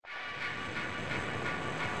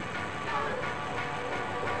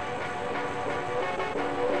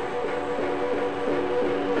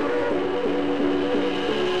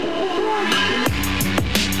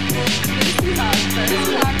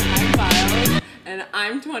And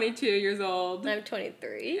I'm 22 years old. I'm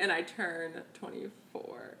 23. And I turn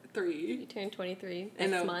 24. 3. You turn 23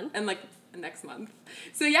 next month. And, like, next month.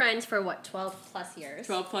 So, yeah. Friends for, 12 plus years?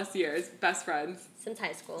 12 plus years. Best friends. Since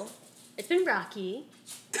high school. It's been rocky.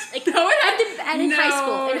 Like, no, in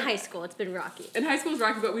high school, it's been rocky. In high school, it was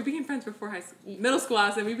rocky, but we became friends before high school. Middle school,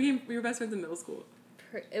 Allison. We were best friends in middle school.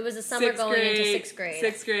 It was a summer going into 6th grade.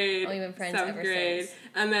 6th grade. Oh, you've been friends 7th ever grade. since.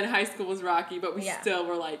 And then high school was rocky, but we still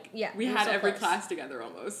were like, we had so every close. class together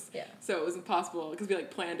almost. Yeah. So it was impossible because we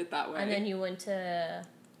like planned it that way. And then you went to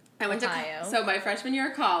Ohio. So my freshman year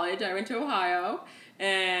of college, I went to Ohio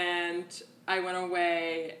and I went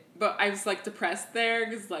away, but I was like depressed there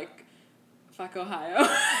because like, fuck Ohio.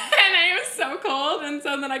 And it was so cold. And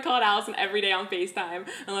so then I called Allison every day on FaceTime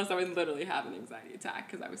unless I would literally have an anxiety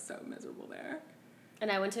attack because I was so miserable there.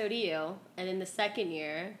 And I went to ODU, and in the second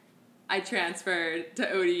year, I transferred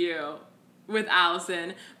to ODU with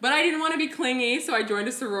Allison, but I didn't want to be clingy, so I joined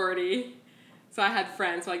a sorority. So I had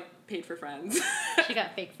friends, so I paid for friends. She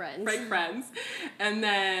got fake friends. Fake friends. And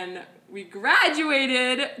then we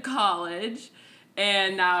graduated college,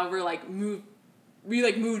 and now we're like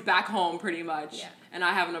moved back home pretty much. Yeah. And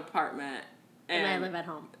I have an apartment. And I live at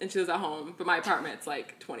home. And she lives at home, but my apartment's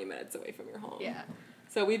like 20 minutes away from your home. Yeah.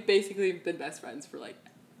 So we've basically been best friends for like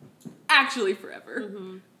actually forever.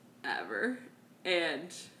 Mm-hmm. Ever.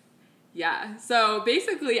 And yeah. So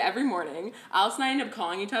basically every morning, Alice and I end up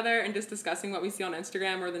calling each other and just discussing what we see on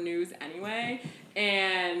Instagram or the news anyway.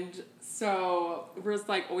 And so we're just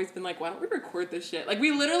like always been like, why don't we record this shit? Like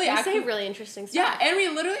we literally say really interesting stuff. Yeah, and we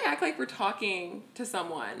literally act like we're talking to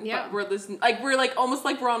someone. Yeah. But we're listening, like we're like almost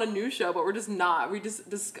like we're on a news show, but we're just not. We just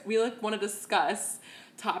we like want to discuss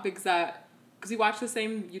topics that, because we watch the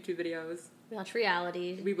same YouTube videos. We watch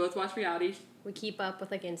reality. We both watch reality. We keep up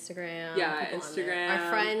with like Instagram. Yeah, people Instagram.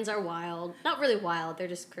 Our friends are wild. Not really wild. They're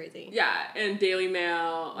just crazy. Yeah, and Daily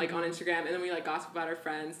Mail, like on Instagram, and then we like gossip about our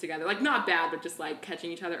friends together. Like not bad, but just like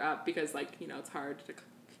catching each other up because like, you know, it's hard to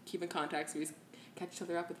keep in contact. So we just catch each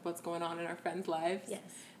other up with what's going on in our friends' lives. Yes.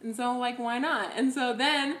 And so like, why not? And so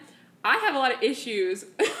then I have a lot of issues.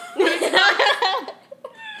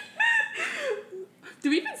 Do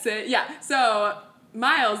we even say? Yeah. So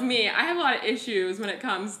Miles, me, I have a lot of issues when it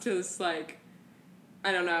comes to this, like,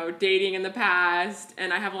 I don't know, dating in the past,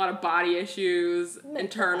 and I have a lot of body issues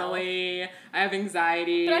internally. I have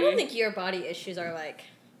anxiety. But I don't think your body issues are like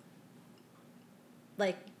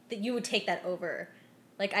that you would take that over.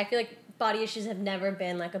 Like, I feel like body issues have never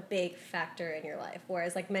been like a big factor in your life,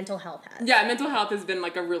 whereas like mental health has. Yeah, mental health has been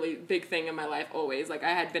like a really big thing in my life always. Like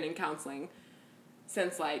I had been in counseling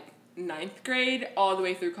since like 9th grade all the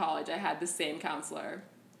way through college. I had the same counselor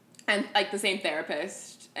and like the same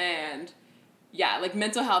therapist, and yeah, like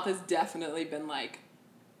mental health has definitely been like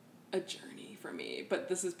a journey for me, but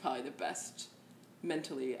this is probably the best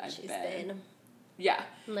mentally I've been. Yeah.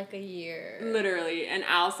 In like a year. Literally. And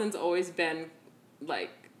Allison's always been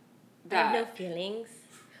like that. I have no feelings.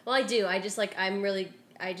 Well, I do. I just like,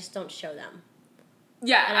 I just don't show them.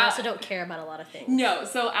 Yeah. And I also don't care about a lot of things. No.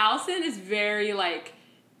 So Allison is very like,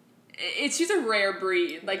 she's a rare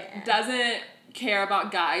breed. Like, doesn't care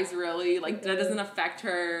about guys really. Like, that doesn't affect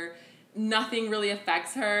her. Nothing really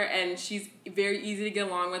affects her, and she's very easy to get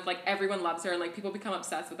along with. Like, everyone loves her, and like people become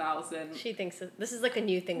obsessed with Allison. She thinks this is like a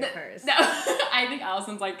new thing of hers. No, I think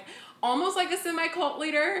Allison's like almost like a semi-cult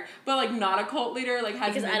leader, but like not a cult leader. Like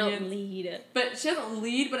has because minions. I don't lead. But she doesn't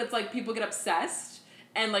lead. But it's like people get obsessed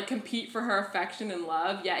and like compete for her affection and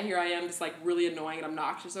love. Yet here I am, just like really annoying and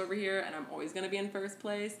obnoxious over here, and I'm always gonna be in first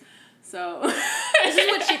place. So this is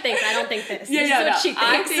what she thinks. I don't think this. Yeah, this is what she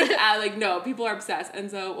thinks. I think no, people are obsessed. And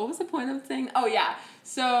so what was the point of saying? Oh yeah.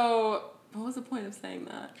 So what was the point of saying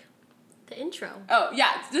that? The intro. Oh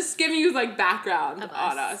yeah, just giving you like background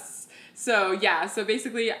on us. So yeah, so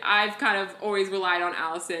basically I've kind of always relied on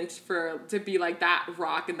Allison to be like that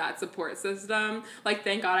rock and that support system. Like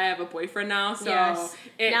thank God I have a boyfriend now, so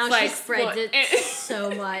it's now like she spreads it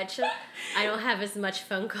so much. I don't have as much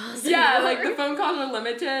phone calls Yeah, anymore. like the phone calls are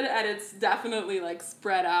limited and it's definitely like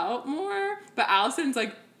spread out more. But Allison's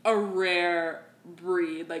like a rare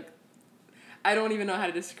breed. Like I don't even know how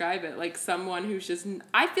to describe it. Like someone who's just,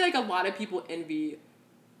 I feel like a lot of people envy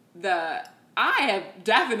I have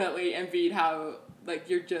definitely envied how, like,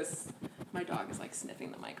 you're just, my dog is, like,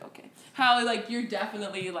 sniffing the mic, okay. How, like, you're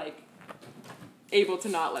definitely, like, able to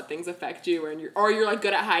not let things affect you, or you're, like,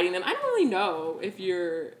 good at hiding them. I don't really know if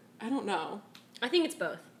I don't know. I think it's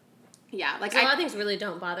both. Yeah, like, a lot of things really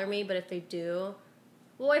don't bother me, but if they do,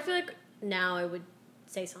 well, I feel like now I would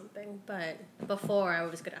say something, but before I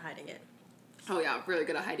was good at hiding it. Oh, yeah, really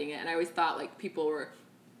good at hiding it, and I always thought, like, people were,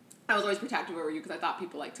 I was always protective over you because I thought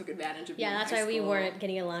people like took advantage of you. Yeah, in that's high why we school. weren't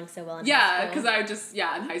getting along so well in high Yeah, school. because I just, in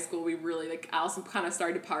high school we really, like, Allison kind of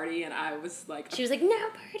started to party and I was like... She was like, no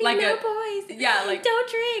party, like no boys. Yeah, like... Don't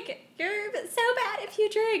drink. You're so bad if you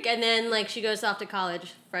drink. And then, like, she goes off to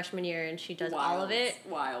college freshman year and she does all of it.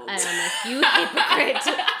 Wild. And I'm like, you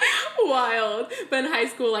hypocrite. Wild. But in high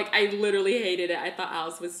school, like, I literally hated it. I thought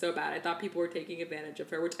Alice was so bad. I thought people were taking advantage of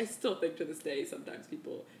her, which I still think to this day sometimes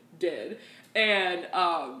people did. And,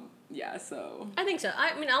 yeah, so... I think so.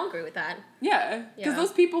 I mean, I'll agree with that. Yeah. Because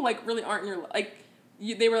those people, like, really aren't in your... Like,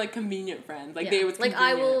 they were, like, convenient friends. Like, they was Like,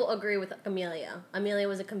 convenient. I will agree with Amelia. Amelia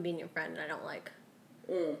was a convenient friend, and I don't, like,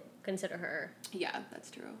 consider her. Yeah,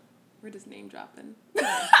 that's true. We're just name dropping.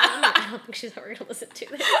 I don't think she's ever going to listen to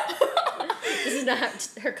this. This is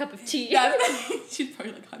not her cup of tea. Yeah, she's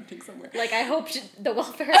probably, like, hunting somewhere. Like, I hope the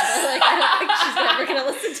welfare, but, like, I don't think she's ever going to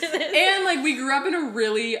listen to this. And, like, we grew up in a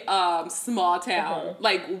really small town.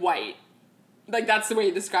 Like, white. Like, that's the way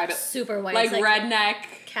you describe it. Super white. Like, It's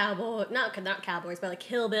redneck. Cowboy. Not cowboys, but, like,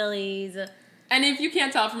 hillbillies. And if you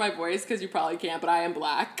can't tell from my voice, because you probably can't, but I am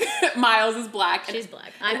black. Miles is black. She's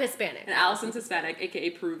black. I'm Hispanic. And Allison's Hispanic,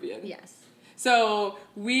 a.k.a. Peruvian. Yes. So,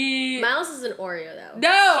 we... Miles is an Oreo, though.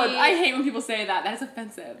 No! I hate when people say that. That is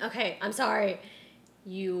offensive. Okay, I'm sorry.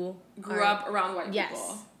 You Grew up around white people.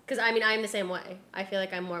 Yes. Because, I mean, I'm the same way. I feel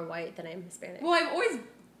like I'm more white than I'm Hispanic. Well, I've always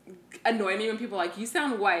annoyed me when people are like, you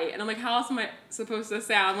sound white. And I'm like, how else am I supposed to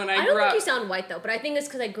sound when I grew up? I don't think you sound white, though. But I think it's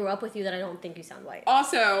because I grew up with you that I don't think you sound white.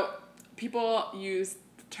 Also, people use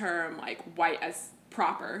the term, like, white as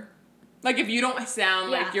proper. Like, if you don't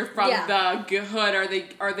sound like you're from the hood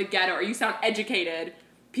or the ghetto, or you sound educated,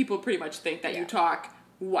 people pretty much think that you talk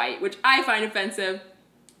white, which I find offensive.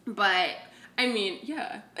 But, I mean,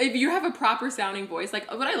 yeah. If you have a proper sounding voice,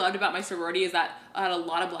 like, what I loved about my sorority is that I had a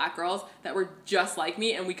lot of black girls that were just like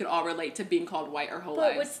me, and we could all relate to being called white our whole lives.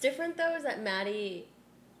 But what's different, though, is that Maddie...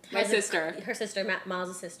 My sister. Her sister,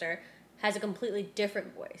 Miles' sister, has a completely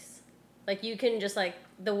different voice. Like, you can just, like,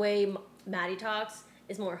 the way Maddie talks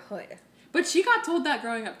is more hood. But she got told that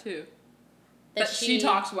growing up, too. That she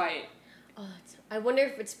talks white. Oh, I wonder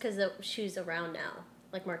if it's because she's around now.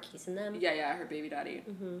 Like Marquise and them. Yeah, her baby daddy.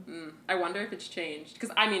 Mm-hmm. I wonder if it's changed.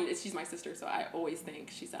 Because, I mean, she's my sister, so I always think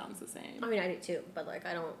she sounds the same. I mean, I do, too. But, like,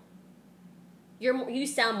 I don't... You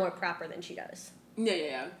sound more proper than she does.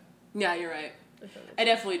 Yeah. Yeah, you're right. I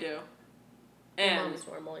definitely do. And your mom's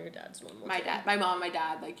normal, your dad's normal. My mom, my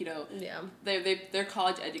dad, like, you know, they're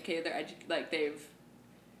college educated.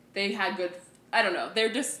 They had good. I don't know.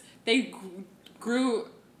 They grew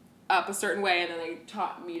up a certain way, and then they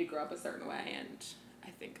taught me to grow up a certain way. And I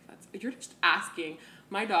think you're just asking.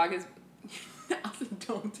 My dog is.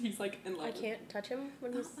 Don't. He's like in love. I can't touch him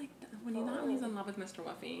when he's like when he's in love with Mr.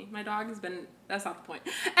 Wuffy. My dog has been. That's not the point.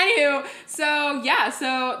 Anywho,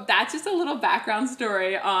 so that's just a little background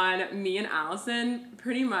story on me and Allison.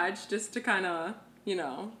 Pretty much just to kind of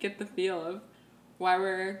get the feel of why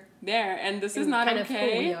we're there, and this is not kind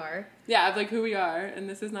okay. Of who we are. Yeah, of like who we are, and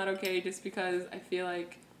this is not okay just because I feel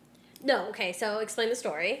like. No, okay. So explain the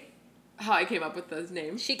story. How I came up with those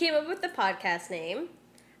names. She came up with the podcast name.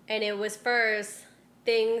 And it was first,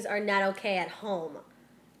 things are not okay at home.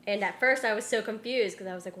 And at first I was so confused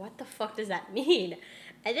because I was like, what the fuck does that mean?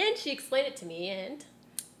 And then she explained it to me and...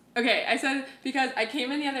 Okay, I said, because I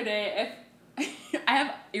came in the other day, if I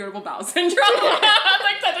have irritable bowel syndrome.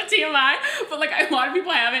 Like, such a TMI. But, like, a lot of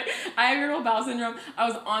people have it. I have irritable bowel syndrome. I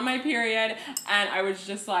was on my period, and I was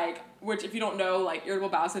just, like, which, if you don't know, like, irritable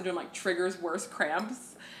bowel syndrome, like, triggers worse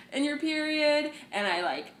cramps in your period. And I,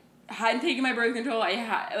 like... hadn't taken my birth control.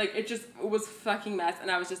 It was fucking mess, and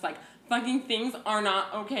I was just like, fucking things are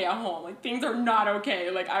not okay at home. Like, things are not okay.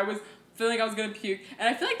 Like, I was feeling like I was gonna puke, and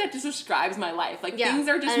I feel like that just describes my life. Like, things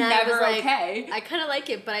are just never okay. I kind of like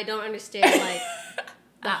it, but I don't understand, like,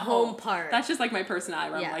 the home part. That's just, like, my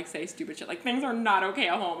personality, where I'm, like, say stupid shit. Like, things are not okay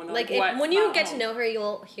at home, and like when you get to know her,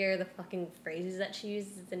 you'll hear the fucking phrases that she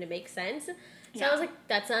uses, and it makes sense. So I was like,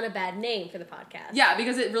 that's not a bad name for the podcast. Yeah,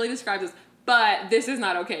 because it really describes us. But this is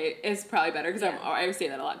not okay is probably better because I say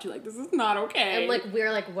that a lot too. Like, this is not okay. And like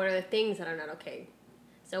we're like, what are the things that are not okay?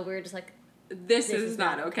 So we're just like, this is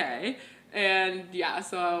not okay. And yeah,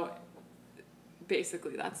 so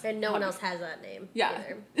basically that's. And no one else has that name. Yeah,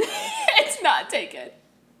 either, so. It's not taken.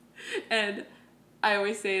 And I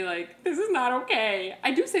always say like, this is not okay.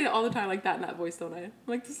 I do say it all the time like that in that voice, don't I? I'm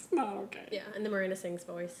like, this is not okay. Yeah, and the Marina Sings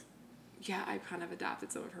voice. Yeah, I kind of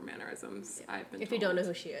adapted some of her mannerisms. Yeah. I've been. If you don't know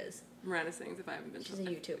who she is. Miranda Sings, if I haven't been. She's a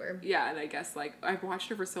YouTuber. Yeah, and I guess like I've watched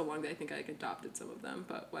her for so long that I think I adopted some of them,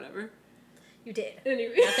 but whatever. You did.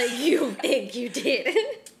 Anyway. Not that you think you did.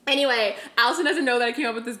 Anyway, Allison doesn't know that I came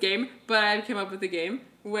up with this game, but I came up with a game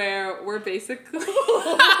where we're basically...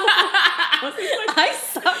 I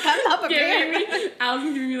suck. I'm not prepared.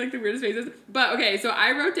 Allison giving me like the weirdest faces. But okay, so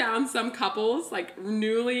I wrote down some couples, like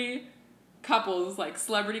newly couples, like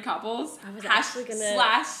celebrity couples. I was actually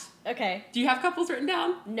gonna... / Okay. Do you have couples written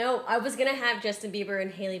down? No, I was gonna have Justin Bieber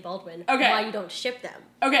and Hailey Baldwin. Okay. Why you don't ship them?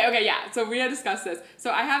 Okay, yeah. So we had discussed this.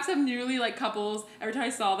 So I have some newly like couples. Every time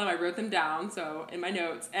I saw them, I wrote them down. So in my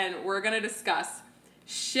notes, and we're gonna discuss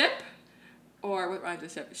ship, or what rhymes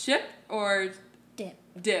with ship? Ship or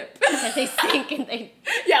dip. Because they sink and they...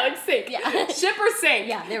 Yeah, like sink. Yeah. Ship or sink.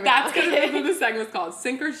 Yeah, there we That's go. That's what the segment's called.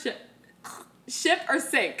 Sink or ship. Ship or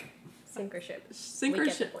sink. Sink or ship. Sink We or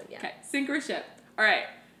get the ship. point, yeah. Okay, sink or ship. All right.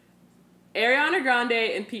 Ariana Grande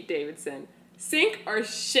and Pete Davidson. Sink or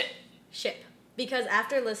ship? Ship. Because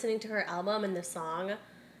after listening to her album and the song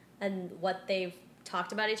and what they've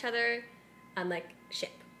talked about each other, I'm like,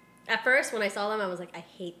 ship. At first, when I saw them, I was like, I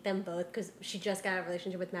hate them both because she just got a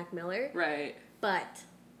relationship with Mac Miller. Right. But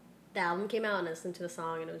the album came out and I listened to the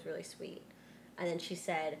song and it was really sweet. And then she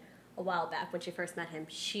said a while back when she first met him,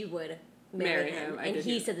 she would marry him. And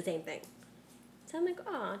he said the same thing. So I'm like,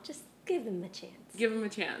 oh, just give him a chance. Give him a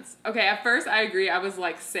chance. Okay, at first I agree. I was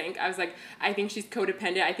like, sink. I was like, I think she's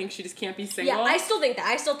codependent. I think she just can't be single. Yeah, I still think that.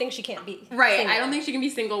 I still think she can't be right. single. I don't think she can be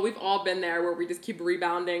single. We've all been there where we just keep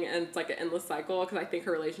rebounding and it's like an endless cycle because I think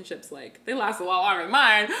her relationships, like, they last a lot longer than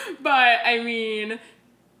mine. But, I mean,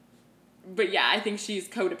 but yeah, I think she's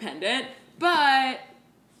codependent. But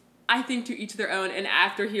I think to each their own. And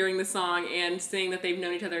after hearing the song and seeing that they've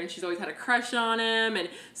known each other and she's always had a crush on him, and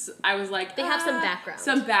so I was like, they have some background.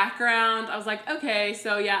 Some background. I was like, okay,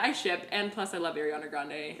 so yeah, I ship. And plus, I love Ariana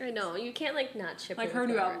Grande. I know you can't like not ship like her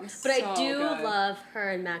new with album, but so I do good. love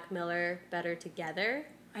her and Mac Miller better together.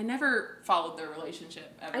 I never followed their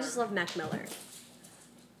relationship ever. I just love Mac Miller.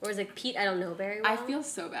 Or is it Pete? I don't know very well. I feel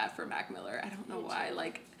so bad for Mac Miller. I don't know why.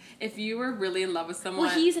 Like, if you were really in love with someone,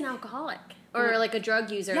 well, he's an alcoholic or like a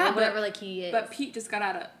drug user or whatever. Like he is. But Pete just got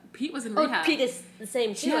out of. Pete was in rehab. Oh, Pete is the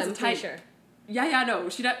same too. I'm pretty sure. Yeah, no.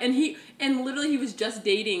 And literally he was just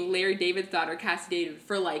dating Larry David's daughter, Cassie David,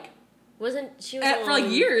 for like. Wasn't she was for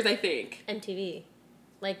like years, I think. MTV,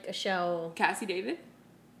 like a show. Cassie David.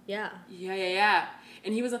 Yeah. Yeah.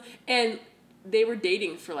 And he was, and they were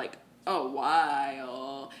dating for like a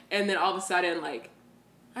while, and then all of a sudden, like,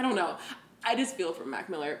 I don't know. I just feel for Mac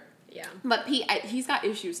Miller. Yeah. But Pete, he's got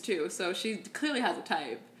issues too, so she clearly has a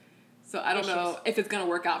type. So I don't know if it's gonna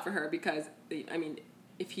work out for her because I mean,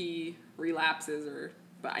 if he relapses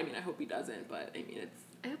but I mean, I hope he doesn't. But I mean,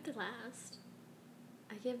 I hope they last.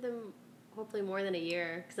 I give them hopefully more than a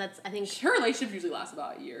year because I think her relationship usually lasts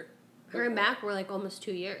about a year. Her and Mac were like almost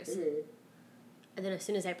 2 years. Mm-hmm. And then as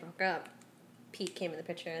soon as I broke up, Pete came in the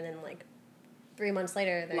picture, and then like 3 months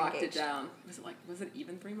later, they're locked engaged. it down. Was it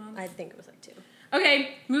even 3 months? I think it was like 2.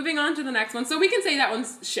 Okay, moving on to the next one. So we can say that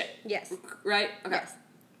one's shit. Yes. Right? Okay. Yes.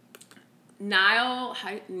 Niall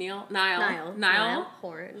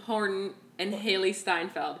Horton and Haley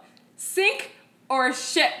Steinfeld. Sink or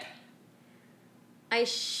ship? I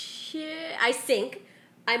sink.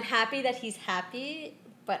 I'm happy that he's happy,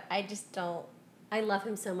 but I just don't. I love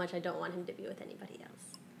him so much. I don't want him to be with anybody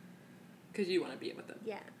else. Because you want to be with him.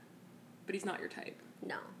 Yeah. But he's not your type.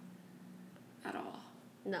 No. At all.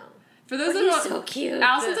 No. For those but he's so cute.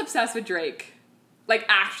 Allison's obsessed with Drake. Like,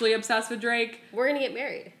 actually obsessed with Drake. We're gonna get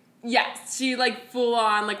married. Yes. She, like, full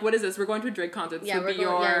on, like, what is this? We're going to a Drake concert. This yeah, would we're be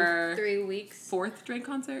going in 3 weeks. 4th Drake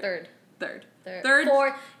concert? Third.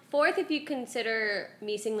 Fourth if you consider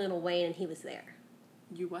me singing Lil Wayne and he was there.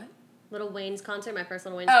 You what? Lil Wayne's concert, my first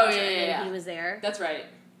Lil Wayne's concert, and he was there. That's right.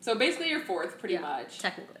 So basically you're 4th, pretty much.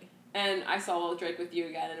 Technically. And I saw Drake with you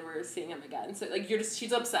again, and we're seeing him again. So, like,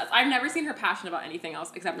 she's obsessed. I've never seen her passionate about anything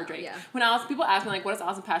else except for Drake. Yeah. When people ask me, like, what is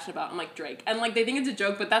Allison passionate about? I'm like, Drake. And, like, they think it's a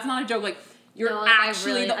joke, but that's not a joke. Like, you're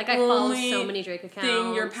actually the I follow only so many Drake accounts.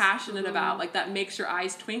 thing you're passionate about, like, that makes your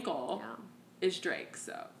eyes twinkle is Drake,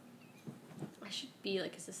 so. I should be,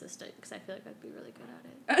 like, his assistant, because I feel like I'd be really good at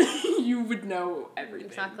it. You would know everything.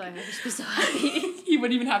 Exactly. I'd just be so happy. He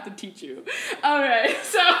wouldn't even have to teach you. Okay,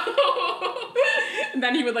 so... and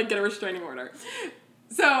then he would, like, get a restraining order.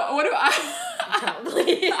 So, what do I...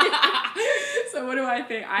 Probably. So, what do I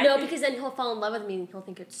think? Because then he'll fall in love with me and he'll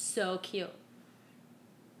think it's so cute.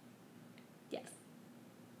 Yes.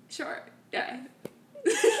 Sure. Yeah.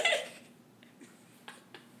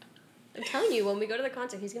 I'm telling you, when we go to the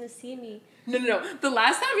concert, he's going to see me. No. The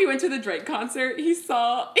last time he went to the Drake concert, he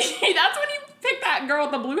saw... that's when he picked that that girl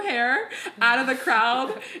with the blue hair out of the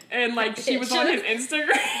crowd, and like she was on his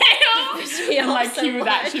Instagram, and like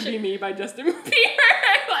that should be me by Justin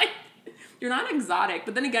Bieber. Like, you're not exotic,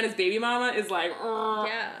 but then again, his baby mama is like,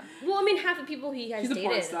 yeah. Well, I mean, half the people he has dated. He's a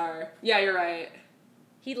porn star. Yeah, you're right.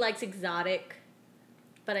 He likes exotic,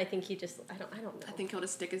 but I think he just I don't know. I think he'll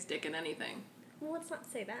just stick his dick in anything. Well, let's not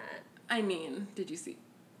say that. I mean, did you see?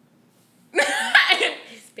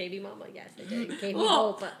 His baby mama, yes, I did. It gave me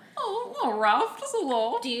hope. Oh, a little rough, just a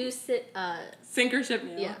little. Do you sink or ship,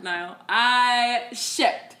 Niall? Yeah. Niall. I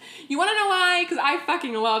shipped. You want to know why? Because I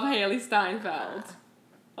fucking love Haley Steinfeld.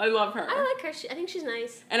 I love her. I like her. I think she's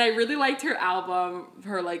nice. And I really liked her album.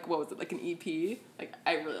 Her, like, what was it? Like an EP? Like,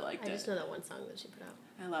 I really liked it. I just know that one song that she put out.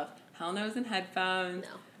 I love Hell Nose and Headphones.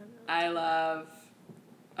 No. I love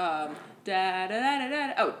da da da da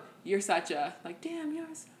da. Oh, You're Such a, like, damn, you're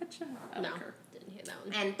such a. I like her. Didn't hear that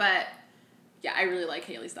one. But yeah, I really like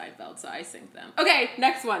Haley Steinfeld, so I synced them. Okay,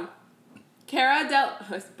 next one. Cara Del.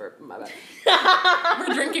 My bad.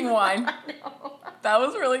 We're drinking wine. No. That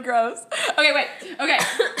was really gross. Okay, wait. Okay.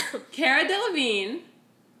 Cara Delevingne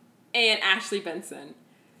and Ashley Benson.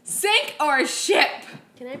 Sink or ship?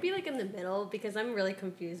 Can I be like in the middle? Because I'm really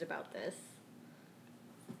confused about this.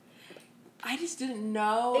 I just didn't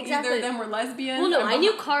know exactly. either of them were lesbian. Well, no, I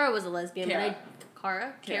knew Cara was a lesbian, Cara. but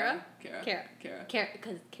Cara,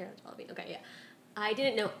 because Cara Delevingne. Okay, yeah. I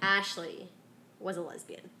didn't know Ashley was a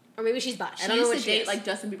lesbian, or maybe she's bi. I don't know what she she date is. like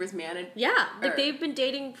Justin Bieber's manager. Yeah, like they've been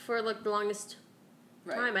dating for like the longest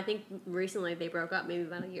right. time. I think recently they broke up, maybe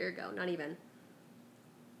about a year ago. Not even.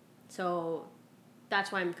 So,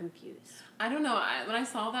 that's why I'm confused. I don't know. When I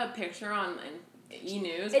saw that picture on E!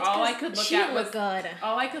 News, all I could look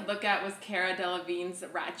at was Cara Delevingne's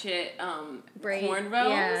ratchet cornrows.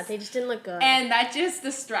 Yeah, they just didn't look good. And that just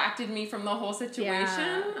distracted me from the whole situation.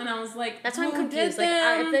 Yeah. And I was like, that's why I'm confused. Like,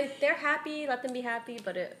 if they're happy, let them be happy.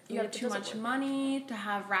 But you have too much money to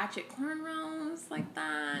have ratchet cornrows like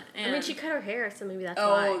that. And I mean, she cut her hair, so maybe that's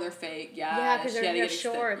why. Oh, they're fake. Yeah. Yeah, because their hair's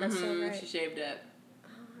short. That's so right. She shaved it.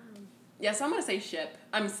 Yeah, so I'm gonna say ship.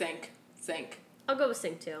 I'm sink. I'll go with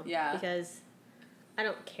sink too. Yeah. Because I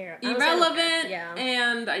don't care. Irrelevant. Yeah.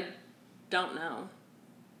 And I don't know.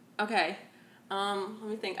 Okay. Let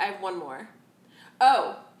me think. I have one more.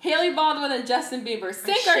 Oh, Hailey Baldwin and Justin Bieber.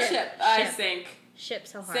 Sink or ship? I sink. Ship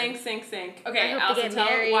so hard. Sink. Okay, Alison,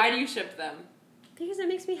 why do you ship them? Because it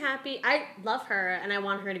makes me happy. I love her and I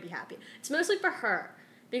want her to be happy. It's mostly for her.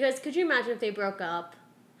 Because could you imagine if they broke up,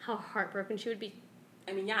 how heartbroken she would be?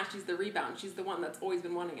 I mean, yeah, she's the rebound. She's the one that's always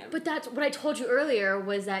been wanting him. But that's what I told you earlier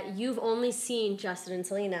was that you've only seen Justin and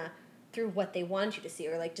Selena through what they want you to see,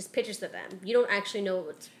 or like just pictures of them. You don't actually know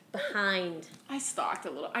what's behind. I stalked a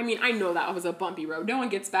little. I mean, I know that was a bumpy road. No one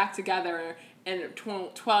gets back together and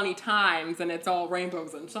 20 times and it's all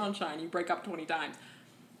rainbows and sunshine. You break up 20 times.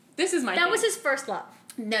 This is my thing. That was his first love.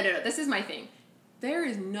 No. This is my thing. There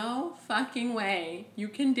is no fucking way you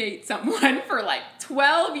can date someone for like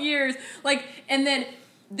 12 years. Like, and then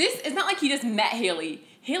it's not like he just met Hailey.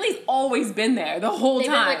 Hailey's always been there the whole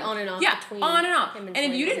time. They've been like on and off. Yeah, on and off. And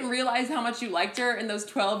if you didn't realize how much you liked her in those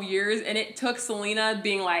 12 years, and it took Selena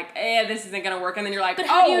being like, this isn't going to work, and then you're like,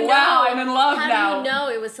 wow, I'm in love now. How do you know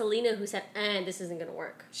it was Selena who said, this isn't going to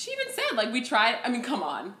work? She even said, like, we tried. I mean, come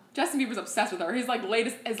on. Justin Bieber's obsessed with her. His 5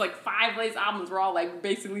 latest albums were all, like,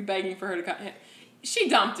 basically begging for her to come. She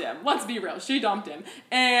dumped him. Let's be real. She dumped him.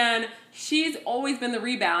 And she's always been the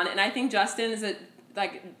rebound, and I think Justin is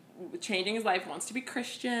changing his life, wants to be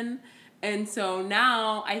Christian, and so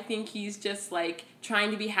now I think he's just like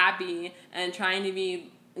trying to be happy and trying to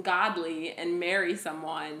be godly and marry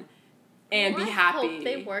someone and be happy. I hope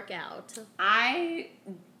they work out. I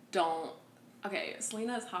don't. Okay,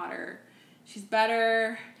 Selena's hotter. She's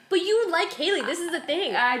better. But you like Hailey. This is the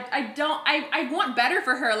thing. I don't. I want better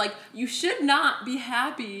for her. Like, you should not be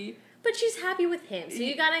happy. But she's happy with him, so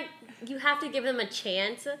you have to give them a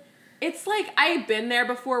chance. It's like I've been there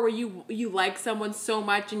before where you like someone so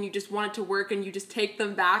much and you just want it to work and you just take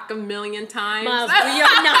them back a million times. Miles, we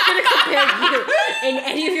are not going to compare you in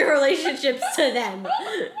any of your relationships to them.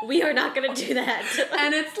 We are not going to do that.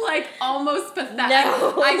 And it's like almost pathetic.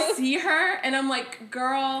 No. I see her and I'm like,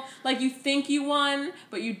 girl, like you think you won,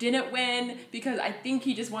 but you didn't win because I think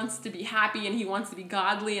he just wants to be happy and he wants to be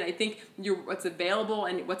godly and I think you're what's available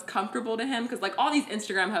and what's comfortable to him because like all these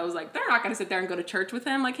Instagram hoes, like they're not going to sit there and go to church with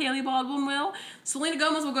him like Hailey Baldwin will. Selena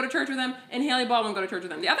Gomez will go to church with him, and Hailey Baldwin will go to church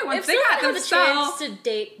with him. The other ones, if they got the chance to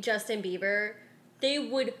date Justin Bieber, they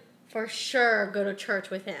would for sure go to church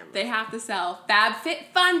with him. They have to sell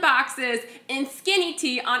FabFitFun boxes and skinny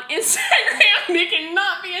tea on Instagram. They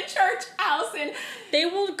cannot be in church, Allison. They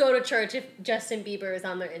will go to church if Justin Bieber is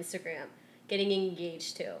on their Instagram. getting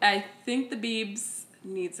engaged to? I think the Biebs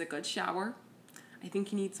needs a good shower. I think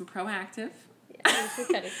he needs some Proactiv. Yeah, I think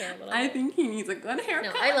he cut his hair a little I bit. think he needs a good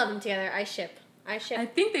haircut. No, I love them together. I ship. I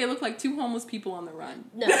think they look like two homeless people on the run.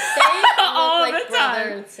 No, they look All like the brother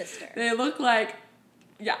time. and sister. They look like,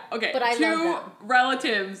 yeah, okay. But I two love them.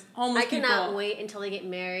 relatives, homeless people. I cannot wait until they get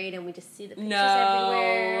married and we just see the pictures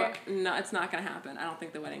everywhere. No, it's not going to happen. I don't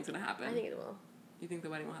think the wedding's going to happen. I think it will. You think the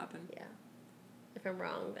wedding will happen? Yeah. If I'm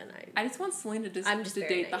wrong, then I just want Selena to very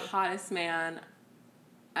date the naive. hottest man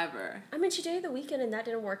ever. I mean, she dated The Weeknd and that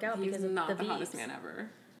didn't work out He's because of not the Biebs. hottest man ever.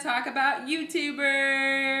 Talk about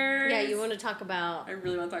YouTubers. Yeah, you want to talk about... I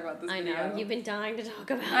really want to talk about this I video. know, you've been dying to talk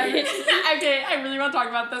about Okay, it. I really want to talk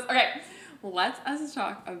about this. Okay, let's us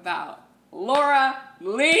talk about Laura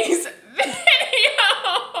Lee's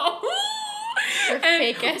video. Her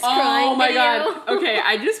fake-ass oh crying my video. god. Okay,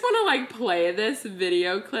 I just want to like play this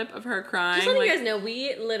video clip of her crying. Just letting like, you guys know,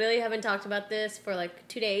 we literally haven't talked about this for like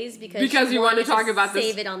 2 days because we want to talk about this.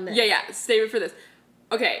 Save it on this. Yeah, save it for this.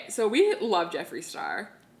 Okay, so we love Jeffree Star.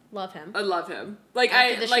 Love him. I love him. Like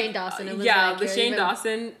After the Shane Dawson, it was like, the you're Shane even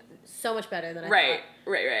Dawson. So much better than I Right.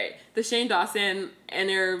 thought. The Shane Dawson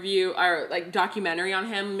interview or like documentary on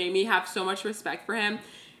him made me have so much respect for him.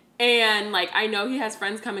 And like I know he has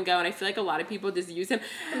friends come and go, and I feel like a lot of people just use him.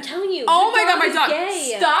 I'm telling you. Oh my god, my is dog!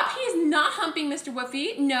 Gay. Stop! He's not humping Mr.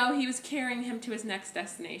 Woofy. No, he was carrying him to his next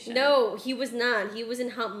destination. No, he was not. He was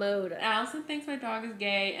in hump mode. Allison thinks my dog is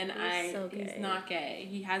gay, and He's he's not gay.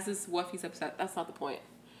 He has this woof. He's upset. That's not the point.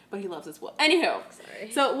 But he loves his woof. Anywho,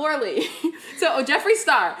 Sorry. so Laura Lee, Jeffree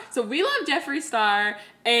Star. So we love Jeffree Star,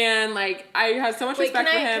 and like I have so much respect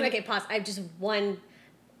for him. Okay, pause. I have just one.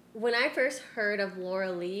 When I first heard of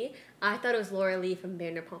Laura Lee, I thought it was Laura Lee from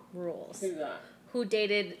Vanderpump Rules. Who's that? Who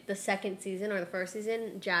dated the second season or the first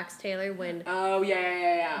season, Jax Taylor, when Oh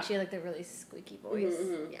yeah. she had like the really squeaky voice.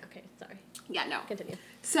 Mm-hmm. Yeah, okay, sorry. Yeah, no. Continue.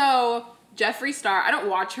 So Jeffree Star, I don't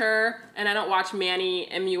watch her, and I don't watch Manny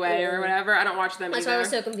MUA or whatever. I don't watch them That's either. why I was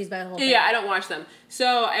so confused by the whole thing. Yeah, I don't watch them.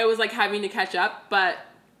 So I was like having to catch up, but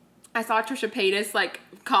I saw Trisha Paytas like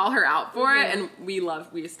call her out for it, and we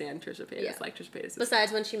stand Trisha Paytas. Yeah. Like Trisha Paytas.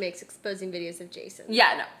 Besides when she makes exposing videos of Jason.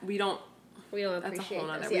 Yeah, no, we don't. We don't That's a appreciate whole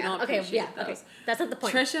nother. those. We Yeah. don't Okay, appreciate yeah, okay. those. That's not the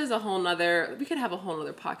point. Trisha's a whole nother. We could have a whole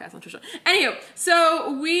nother podcast on Trisha. Anywho,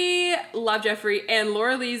 so we love Jeffree, and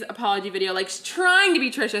Laura Lee's apology video, like trying to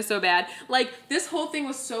be Trisha so bad. Like this whole thing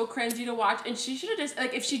was so cringy to watch, and she should have just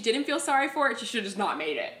like if she didn't feel sorry for it, she should have just not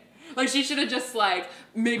made it. Like she should have just like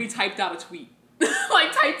maybe typed out a tweet.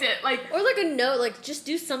 Like typed it like Or like a note, like just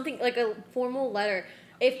do something like a formal letter.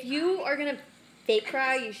 If you are gonna fake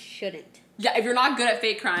cry, you shouldn't. yeah, if you're not good at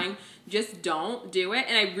fake crying, just don't do it.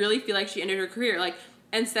 And I really feel like she ended her career. Like,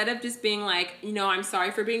 instead of just being like, I'm sorry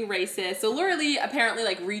for being racist. So Laura Lee apparently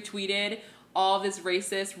like retweeted all this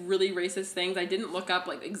really racist things. I didn't look up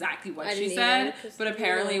like exactly what she said, but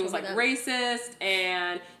apparently it was like racist,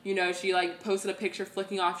 and she like posted a picture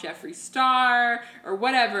flicking off Jeffree Star or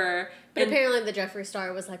whatever. But And apparently the Jeffree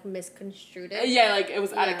Star was like misconstrued. yeah, like it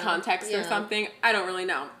was out of Yeah, context or yeah. something. I don't really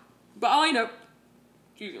know. But all I know,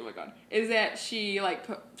 oh my god, is that she like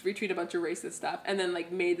retweeted a bunch of racist stuff and then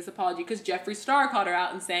like made this apology because Jeffree Star called her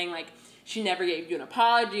out and saying like she never gave you an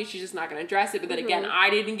apology, she's just not gonna address it. But then again, I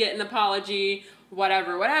didn't get an apology,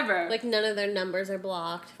 whatever. Like none of their numbers are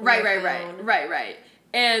blocked. from Right. their phone.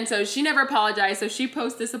 And so she never apologized, so she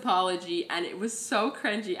posted this apology, and it was so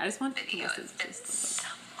cringy. I just want to listen to this.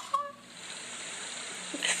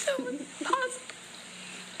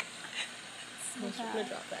 I'm gonna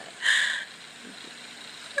drop that.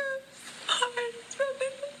 It's probably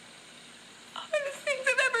the hardest things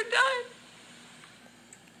I've ever done.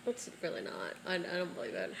 It's really not. I don't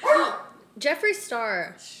believe it. Jeffree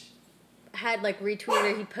Star had like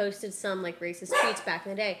retweeted or he posted some like racist tweets back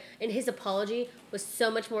in the day, and his apology was so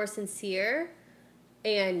much more sincere,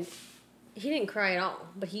 and he didn't cry at all.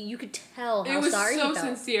 But you could tell how It was sorry so he felt.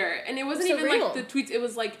 sincere, and it wasn't so even real. like the tweets. It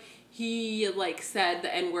was like he like said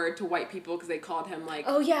the N-word to white people because they called him like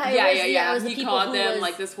Oh, yeah, it was the He people called who them was-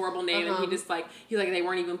 like this horrible name, and he just like he's like they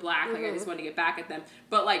weren't even black. Like I just wanted to get back at them,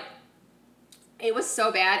 but like. It was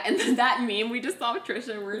so bad, and then that meme we just saw with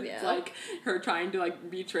Trisha, where it's like her trying to like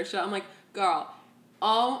be Trisha. I'm like, girl,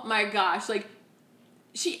 oh my gosh, like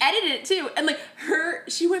she edited it too, and like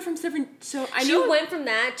she went from different. So I know She went from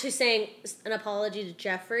that to saying an apology to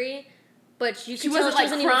Jeffree, but you could she tell wasn't she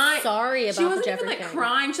like wasn't crying. even sorry about She wasn't the even Jeffree like thing.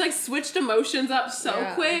 crying. She like switched emotions up so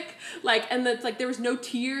Yeah. quick, like, and it's like there was no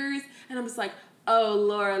tears, and I'm just like, oh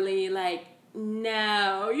Laura Lee, like.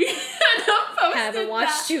 No, you Haven't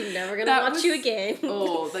watched you. Never gonna watch you again.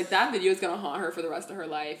 Oh, like that video is gonna haunt her for the rest of her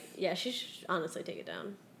life. Yeah, she should honestly take it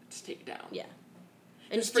down. Just take it down. Yeah.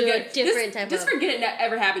 and just do a different type of... Just forget it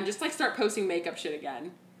ever happened. Just, like, start posting makeup shit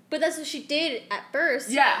again. But that's what she did at first.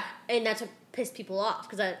 Yeah. And that's what pissed people off.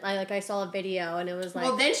 Because I saw a video and it was like...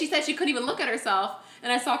 Well, then she said she couldn't even look at herself.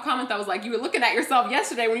 And I saw a comment that was like, you were looking at yourself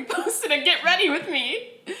yesterday when you posted a Get Ready With Me.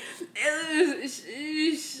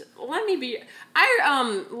 Let me be...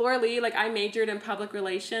 Laura Lee, like, I majored in public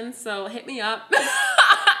relations, so hit me up.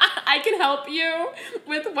 I can help you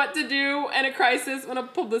with what to do in a crisis when a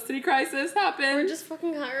publicity crisis happens. Or just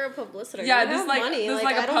fucking hire a publicist. Yeah, you just have like money. there's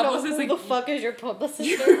Like, like a publicist. Who like, the fuck is your publicist?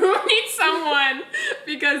 You need someone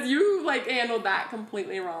because you like handled that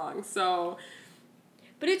completely wrong. So,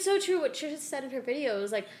 but it's so true what Trisha said in her video. It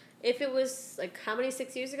was like, if it was like how many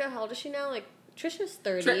 6 years ago? How old is she now? Like Trisha's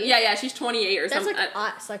 30. Yeah, she's 28 or something. That's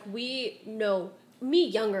like us. Like we know, me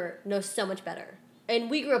younger knows so much better, and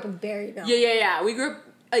we grew up in Berryville. Yeah. We grew up.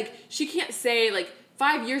 Like, she can't say, like,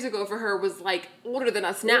 5 years ago for her was, like, older than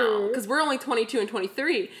us now. Because we're only 22 and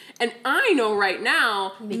 23. And I know right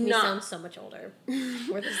now... You make me sound so much older.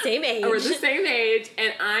 We're the same age. We're the same age.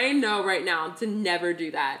 And I know right now to never do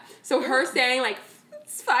that. So her saying, like,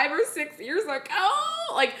 5 or 6 years ago...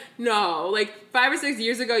 Like, no. Like, 5 or 6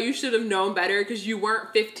 years ago, you should have known better because you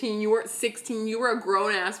weren't 15. You weren't 16. You were a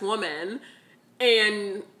grown-ass woman.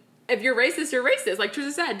 And... if you're racist, you're racist. Like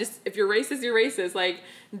Trisha said, just if you're racist, you're racist. Like,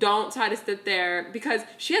 don't try to sit there because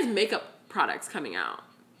she has makeup products coming out,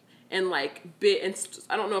 and like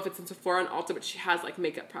I don't know if it's in Sephora and Ulta, but she has like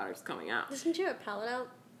makeup products coming out. Doesn't she have a palette out?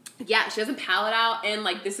 Yeah, she has a palette out, and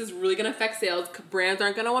like this is really gonna affect sales. Brands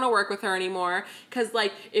aren't gonna want to work with her anymore because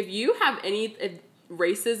like if you have any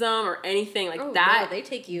racism or anything like that, no, they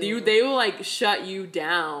take you. They will like shut you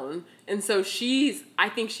down. And so I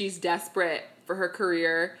think she's desperate for her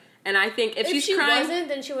career. And I think if she's crying... wasn't,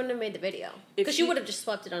 then she wouldn't have made the video. Because she would have just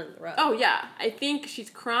swept it under the rug. Oh, yeah. I think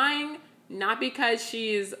she's crying not because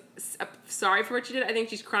she's sorry for what she did. I think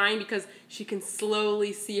she's crying because she can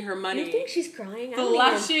slowly see her money. You think she's crying? I don't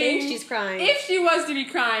even think she's crying. If she was to be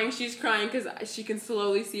crying, she's crying because she can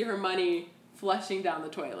slowly see her money flushing down the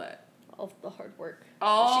toilet. All the hard work.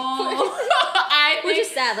 Oh. I think which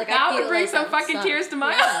is sad. Like, that would bring some fucking tears to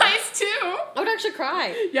my eyes, too. I would actually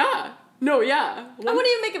cry. Yeah. No, yeah. I wouldn't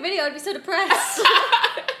even make a video. I'd be so depressed.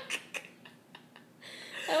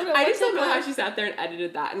 I just don't know how she sat there and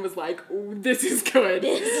edited that and was like, this is good.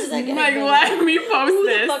 This is like let me post Who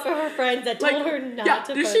this. Who the fuck are her friends that told her not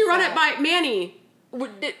to did post she run that? it by Manny?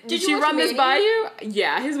 Did she run this by you?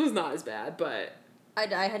 Yeah, his was not as bad, but... I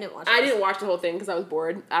didn't watch it. I didn't watch the whole thing because I was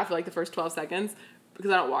bored after like the first 12 seconds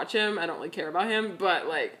because I don't watch him. I don't really care about him, but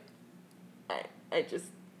like, I just,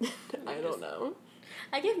 I don't know.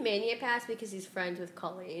 I give Manny a pass because he's friends with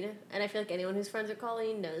Colleen, and I feel like anyone who's friends with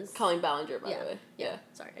Colleen knows. Colleen Ballinger, by the way. Yeah.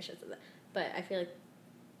 Sorry, I should have said that. But I feel like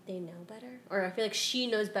they know better, or I feel like she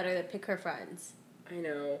knows better to pick her friends. I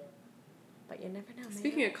know. But you never know.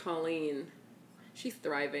 Speaking of Colleen, she's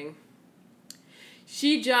thriving.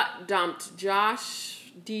 She dumped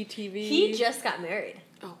Josh DTV. He just got married.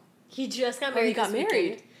 Oh. He just got married. He got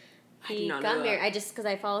married. He got married. Because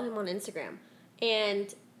I follow him on Instagram,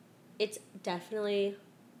 and it's definitely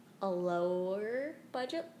a lower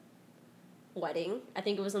budget wedding. I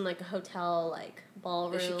think it was in like a hotel like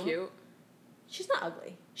ballroom. Is she cute? She's not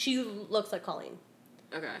ugly. She looks like Colleen.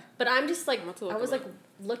 Okay. But I'm just like I was like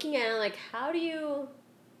looking at it like how do you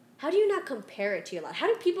not compare it to your last? How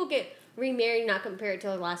do people get remarried and not compare it to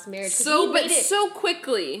their last marriage? So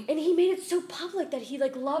quickly. And he made it so public that he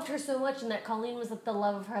like loved her so much and that Colleen was like the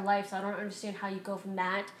love of her life. So I don't understand how you go from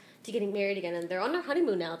that to getting married again. And they're on their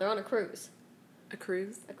honeymoon now. They're on a cruise. A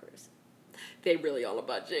cruise? A cruise. They really on a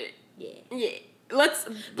budget. Yeah. Yeah.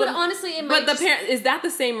 But honestly, it might. But is that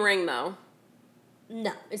the same ring though?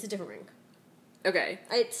 No, it's a different ring. Okay.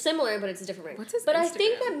 It's similar, but it's a different ring. What's his But Instagram? I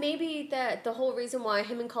think that maybe that the whole reason why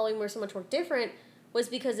him and Colleen were so much more different was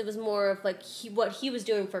because it was more of like what he was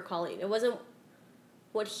doing for Colleen. It wasn't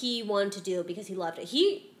what he wanted to do because he loved it.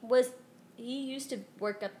 He used to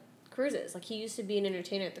work at cruises. Like he used to be an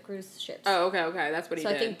entertainer at the cruise ships. Oh, okay. That's what he did.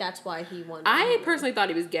 So I think that's why he wanted. I personally thought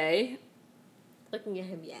he was gay. Looking at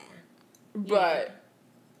him, yeah. But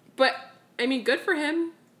I mean, good for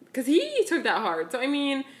him because he took that hard. So I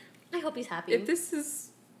mean, I hope he's happy. if this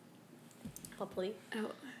is, hopefully, I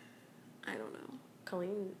don't know.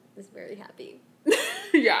 Colleen is very happy.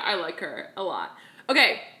 Yeah, I like her a lot.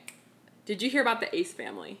 Okay, did you hear about the Ace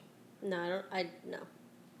family? No, no.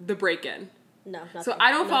 The break-in. No, nothing. So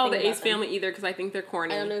I don't follow the Ace them. family either because I think they're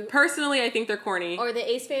corny. I don't know. Personally, I think they're corny. Or the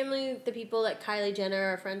Ace family, the people that Kylie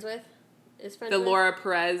Jenner are friends with, the Laura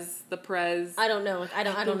Perez, the Perez. I don't know. I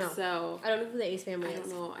don't know. So I don't know who the Ace family is. I don't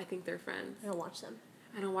know. I think they're friends. I don't watch them.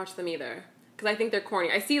 I don't watch them either. because I think they're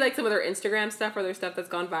corny. I see like some of their Instagram stuff or their stuff that's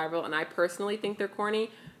gone viral, and I personally think they're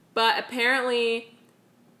corny. But apparently,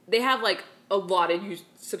 they have like a lot of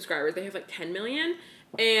subscribers. They have like 10 million.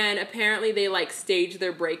 And apparently they like stage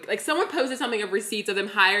their break. Like someone posted something of receipts of them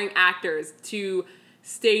hiring actors to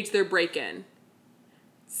stage their break-in.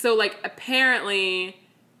 So like apparently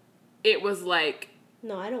it was like...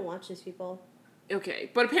 No, I don't watch these people.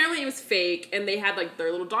 Okay, but apparently it was fake, and they had like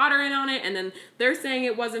their little daughter in on it, and then they're saying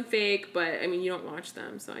it wasn't fake, but I mean, you don't watch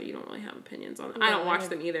them, so you don't really have opinions on them. No, I don't watch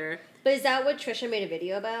them either. But is that what Trisha made a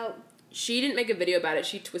video about? She didn't make a video about it,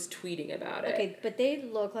 she was tweeting about it. Okay, but they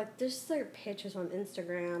look like, there's their pictures on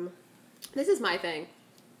Instagram. This is my thing.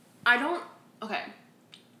 I don't, okay,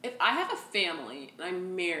 if I have a family, and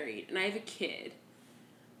I'm married, and I have a kid,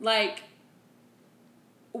 like...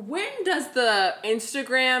 When does the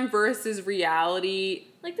Instagram versus reality...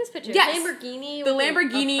 Like this picture. Yes. Lamborghini. The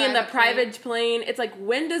Lamborghini and the private plane. plane. It's like,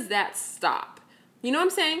 when does that stop? You know what I'm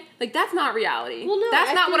saying? Like, that's not reality. Well, no,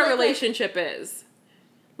 that's I not feel what a like, relationship is.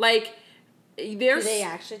 Like, there's... Do they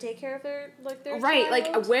actually take care of their Right,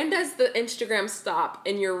 child? like, when does the Instagram stop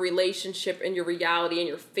and your relationship and your reality and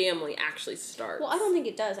your family actually start? Well, I don't think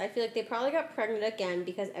it does. I feel like they probably got pregnant again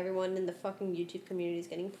because everyone in the fucking YouTube community is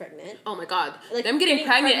getting pregnant. Oh my god. Like, them getting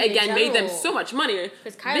pregnant in again made them general. so much money.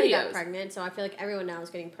 Because Kylie got pregnant, so I feel like everyone now is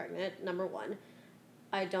getting pregnant, number one.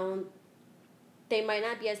 They might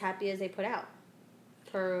not be as happy as they put out,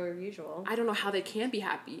 per usual. I don't know how they can be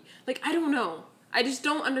happy. Like, I don't know. I just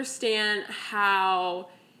don't understand how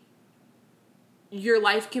your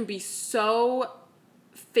life can be so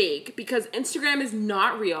fake because Instagram is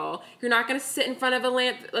not real. You're not going to sit in front of a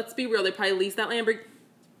lamp. Let's be real. They probably leased that Lamborghini.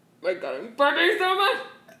 My God, I'm burping so much.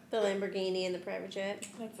 The Lamborghini and the private jet.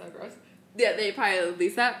 That's so gross. Yeah, they probably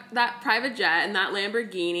leased that private jet and that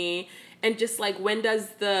Lamborghini. And just like, when does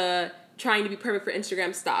the trying to be perfect for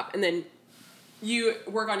Instagram stop? And then you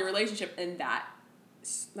work on your relationship and that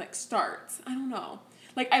like starts. I don't know.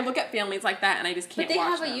 Like, I look at families like that and I just can't watch them.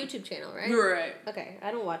 But they have a YouTube channel, right? Right. Okay, I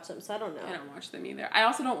don't watch them, so I don't know. I don't watch them either. I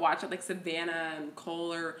also don't watch it like Savannah and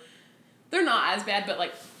Cole or... They're not as bad, but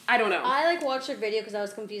like, I don't know. I like watched their video because I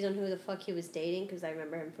was confused on who the fuck he was dating because I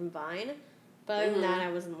remember him from Vine. But other than that,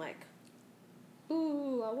 I wasn't like,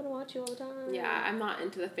 ooh, I want to watch you all the time. Yeah, I'm not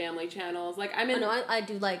into the family channels. Like, I'm in... No, I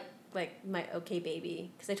do like my OK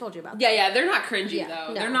Baby because I told you about that. Yeah, they're not cringy, Yeah,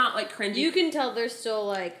 though. no. They're not, like, cringy. You can tell they're still,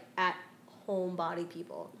 like, at homebody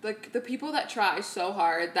people. The people that try so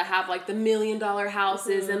hard, that have, like, the $1 million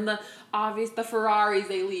houses and the Ferraris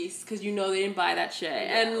they lease because you know they didn't buy that shit.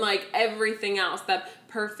 Yeah. And, like, everything else, that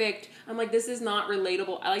perfect... I'm like, this is not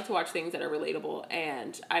relatable. I like to watch things that are relatable,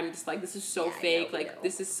 and I'm just like, this is so fake. Like,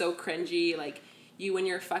 this is so cringy. Like... You and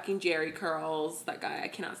your fucking Jerry curls. That guy, I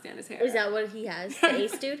cannot stand his hair. Is that what he has? The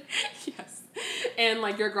ace dude? Yes. And,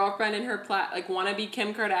 like, your girlfriend and her, like, wannabe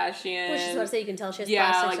Kim Kardashian. Which is what I say, you can tell she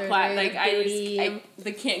has like, plastic surgery,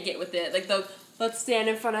 they can't get with it. Like, let's stand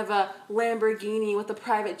in front of a Lamborghini with a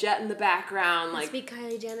private jet in the background. Must Like, be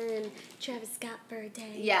Kylie Jenner and Travis Scott for a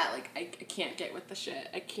day. yeah, like, I can't get with the shit.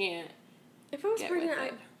 I can't. If I was get pregnant,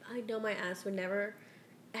 with it. I know my ass would never,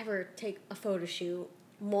 ever take a photo shoot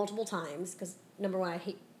multiple times because... Number one, I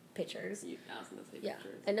hate pictures. Allison does hate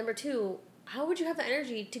pictures. And number two, how would you have the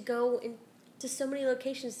energy to go into so many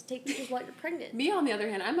locations to take pictures while you're pregnant? Me, on the other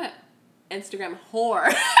hand, I'm an Instagram whore.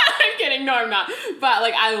 I'm kidding. No, I'm not. But,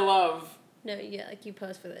 like, I love... No, yeah, like you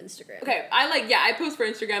post for the Instagram. Okay, I post for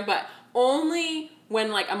Instagram, but only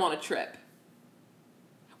when, like, I'm on a trip.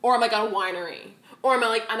 Or I'm, like, at a winery. Or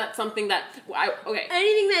I'm at something that... Okay.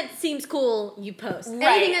 Anything that seems cool, you post. Right.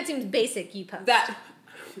 Anything that seems basic, you post.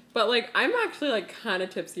 But, like, I'm actually, like, kind of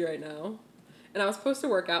tipsy right now. And I was supposed to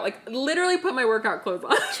work out. Like, literally put my workout clothes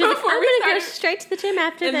on. She's like, I'm going to go straight to the gym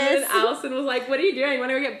after this. And then Allison was like, what are you doing? Want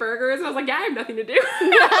to go get burgers? And I was like, yeah, I have nothing to do.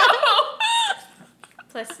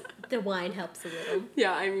 Plus, the wine helps a little.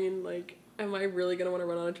 Yeah, I mean, like, am I really going to want to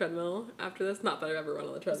run on a treadmill after this? Not that I've ever run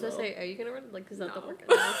on the I was treadmill. supposed to say, are you going to run? Like, is that No. the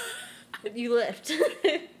workout? You lift.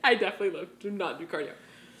 I definitely lift. Do not do cardio.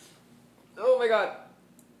 Oh, my God.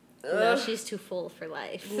 No, she's too full for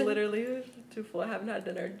life. Literally too full. I haven't had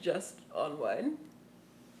dinner just on wine.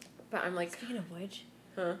 But I'm like... Speaking of which,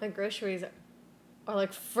 Huh? my groceries are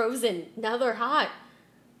like frozen. Now they're hot.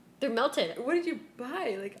 They're melted. What did you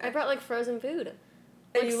buy? Like, I brought like frozen food. and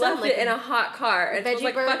Like you some, left like, it in a hot car. And it was veggie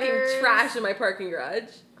like burgers. fucking trash in my parking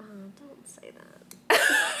garage. Oh, don't say that.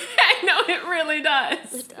 I know, it really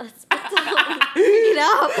does. It does. Pick it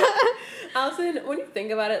up. Allison, when you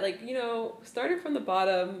think about it, like, you know, started from the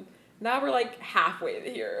bottom, now we're like halfway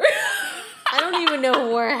here. I don't even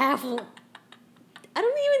know we're half. I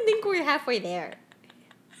don't even think we're halfway there.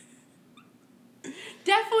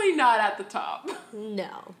 Definitely not at the top.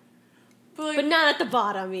 No. But, like, But not at the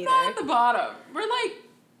bottom either. not at the bottom. We're like...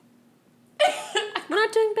 We're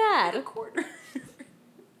not doing a bad. quarter.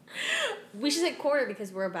 We should say quarter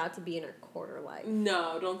because we're about to be in our quarter life.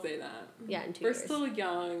 No, don't say that. Yeah, in 2 We're years. still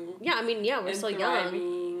young. Yeah, I mean, yeah, we're and still thriving.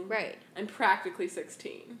 young. Right. And practically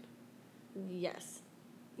 16. Yes.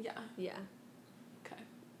 Yeah. Yeah. Okay.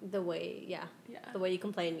 The way, yeah. Yeah. The way you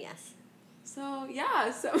complain, yes. So,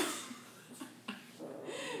 yeah, so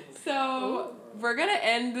we're going to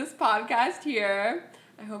end this podcast here.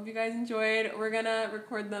 I hope you guys enjoyed. We're going to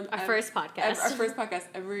record them. Our first podcast. Our first podcast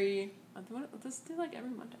every... Let's do like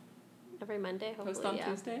every Monday. Every Monday, hopefully, Post on yeah.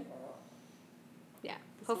 Tuesday. Yeah.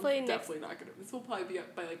 This Hopefully one's next... definitely not going to... This will probably be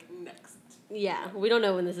up by like next... Yeah, we don't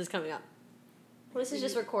know when this is coming up. Well, this is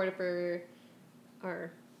just recorded for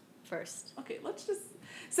our first. Okay, let's just...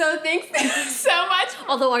 So thanks so much.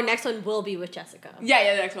 Although our next one will be with Jessica.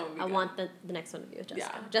 Yeah, the next one will be I good. want the next one to be with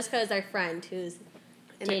Jessica. Yeah. Jessica is our friend who's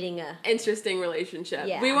dating a... Interesting relationship.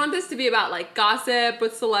 Yeah. We want this to be about like gossip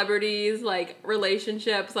with celebrities, like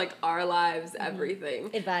relationships, like our lives,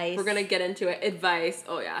 everything. Advice. We're gonna get into it. Advice.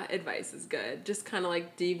 Oh yeah, advice is good. Just kind of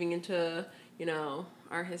like diving into, you know,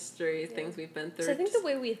 our history, things we've been through. So I think the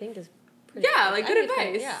way we think is pretty yeah, like I good think it's advice.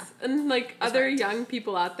 pretty- yeah. And like That's other right. young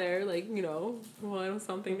people out there, like, you know, want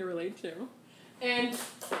something to relate to. And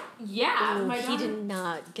yeah, Ooh, my he dog, did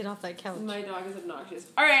not get off that couch. my dog is obnoxious.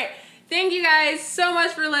 All right. Thank you guys so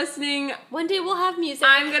much for listening. One day we'll have music.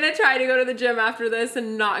 I'm gonna try to go to the gym after this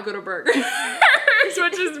and not go to Burgers,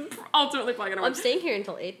 which is ultimately probably gonna work. I'm staying here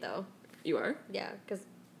until 8 though. You are? Yeah, because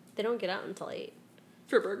they don't get out until 8.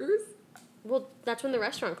 For burgers? Well, that's when the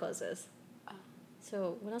restaurant closes. Oh.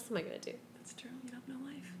 So what else am I gonna do? That's true. You have no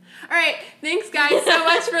life. All right. Thanks, guys, so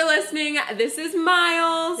much for listening. This is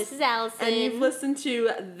Miles. This is Allison. And you've listened to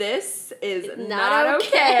This Is It's Not, Not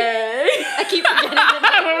Okay. I keep forgetting the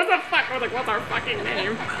name. What the fuck? I was like, what's our fucking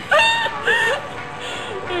name?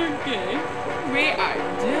 Okay. We are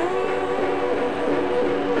done.